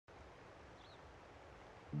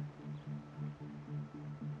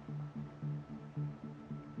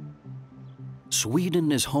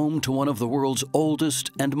Sweden is home to one of the world's oldest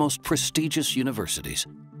and most prestigious universities.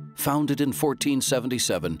 Founded in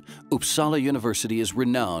 1477, Uppsala University is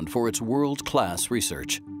renowned for its world-class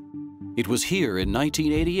research. It was here in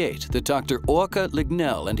 1988 that Dr. Åke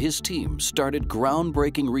Lignell and his team started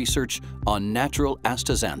groundbreaking research on natural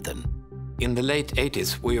astaxanthin. In the late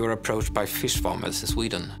 80s, we were approached by fish farmers in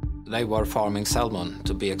Sweden. They were farming salmon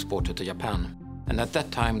to be exported to Japan. And at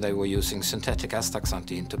that time they were using synthetic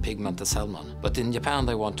astaxanthin to pigment the salmon. But in Japan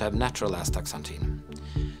they want to have natural astaxanthin.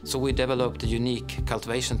 So we developed a unique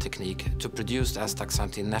cultivation technique to produce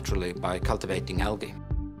astaxanthin naturally by cultivating algae.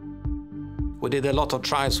 We did a lot of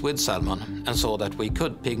trials with salmon and saw that we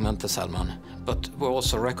could pigment the salmon, but we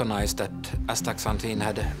also recognized that astaxanthin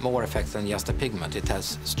had more effect than just a pigment. It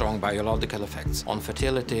has strong biological effects on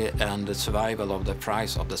fertility and the survival of the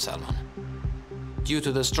price of the salmon. Due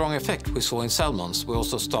to the strong effect we saw in salmons, we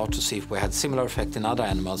also start to see if we had similar effect in other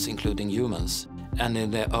animals, including humans. And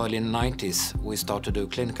in the early 90s, we started to do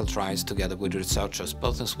clinical trials together with researchers,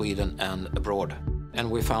 both in Sweden and abroad.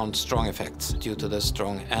 And we found strong effects due to the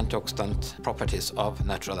strong antioxidant properties of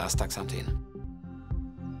natural astaxanthin.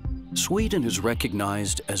 Sweden is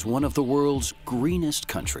recognized as one of the world's greenest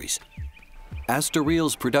countries.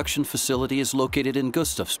 Astareel's production facility is located in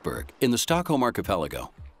Gustafsburg in the Stockholm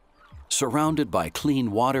archipelago. Surrounded by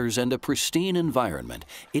clean waters and a pristine environment,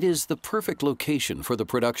 it is the perfect location for the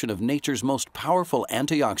production of nature's most powerful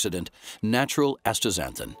antioxidant, natural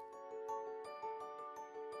astaxanthin.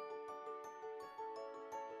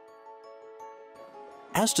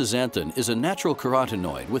 Astaxanthin is a natural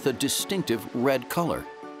carotenoid with a distinctive red color.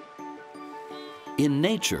 In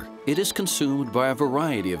nature, it is consumed by a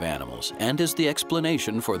variety of animals and is the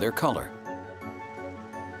explanation for their color.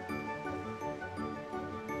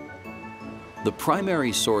 The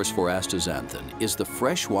primary source for astaxanthin is the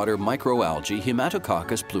freshwater microalgae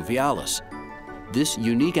Haematococcus pluvialis. This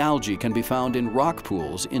unique algae can be found in rock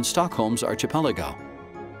pools in Stockholm's archipelago.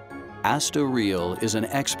 Astareel is an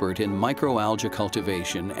expert in microalgae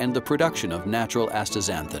cultivation and the production of natural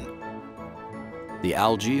astaxanthin. The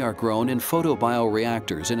algae are grown in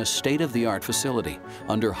photobioreactors in a state-of-the-art facility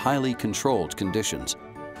under highly controlled conditions.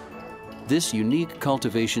 This unique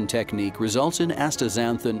cultivation technique results in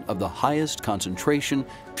astaxanthin of the highest concentration,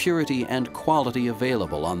 purity, and quality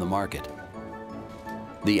available on the market.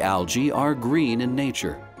 The algae are green in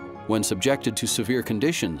nature. When subjected to severe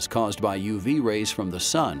conditions caused by UV rays from the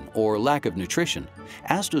sun or lack of nutrition,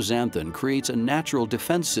 astaxanthin creates a natural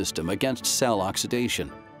defense system against cell oxidation.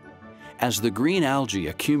 As the green algae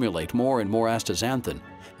accumulate more and more astaxanthin,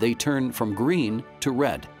 they turn from green to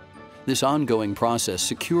red. This ongoing process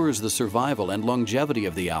secures the survival and longevity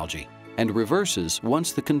of the algae and reverses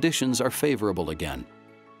once the conditions are favorable again.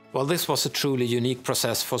 Well, this was a truly unique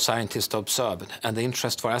process for scientists to observe, and the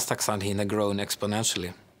interest for astaxanthin had grown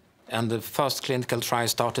exponentially. And the first clinical trial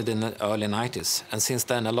started in the early 90s, and since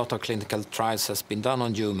then a lot of clinical trials has been done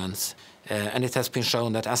on humans, and it has been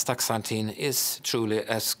shown that astaxanthin is truly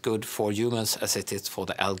as good for humans as it is for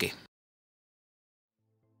the algae.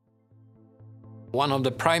 One of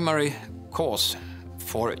the primary causes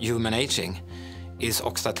for human aging is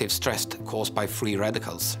oxidative stress caused by free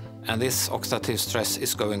radicals. And this oxidative stress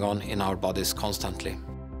is going on in our bodies constantly.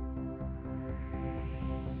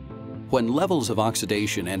 When levels of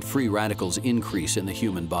oxidation and free radicals increase in the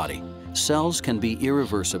human body, cells can be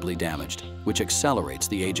irreversibly damaged, which accelerates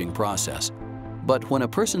the aging process. But when a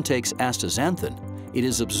person takes astaxanthin, it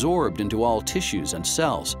is absorbed into all tissues and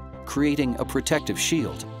cells, creating a protective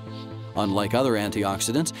shield. Unlike other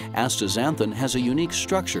antioxidants, astaxanthin has a unique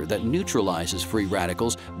structure that neutralizes free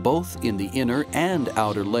radicals both in the inner and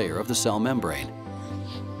outer layer of the cell membrane.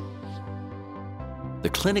 The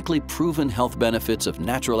clinically proven health benefits of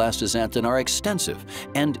natural astaxanthin are extensive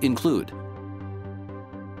and include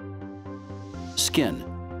skin,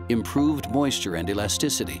 improved moisture and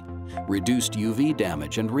elasticity, reduced UV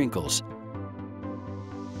damage and wrinkles,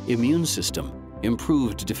 immune system,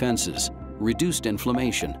 improved defenses, reduced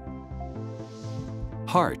inflammation,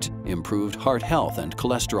 heart, improved heart health and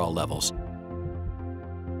cholesterol levels,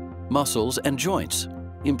 muscles and joints,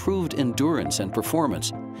 improved endurance and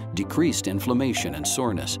performance, decreased inflammation and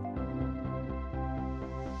soreness,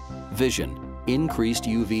 vision, increased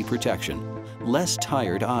UV protection, less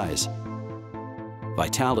tired eyes,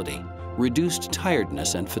 vitality, reduced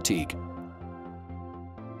tiredness and fatigue.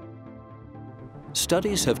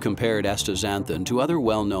 Studies have compared astaxanthin to other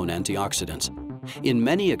well-known antioxidants. In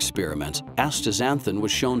many experiments, astaxanthin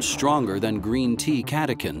was shown stronger than green tea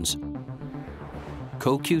catechins,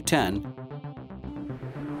 CoQ10,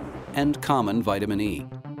 and common vitamin E.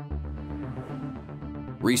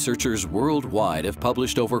 Researchers worldwide have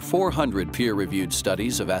published over 400 peer-reviewed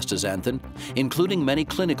studies of astaxanthin, including many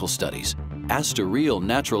clinical studies. Asta-Real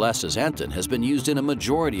natural astaxanthin has been used in a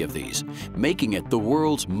majority of these, making it the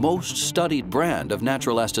world's most studied brand of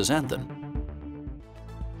natural astaxanthin.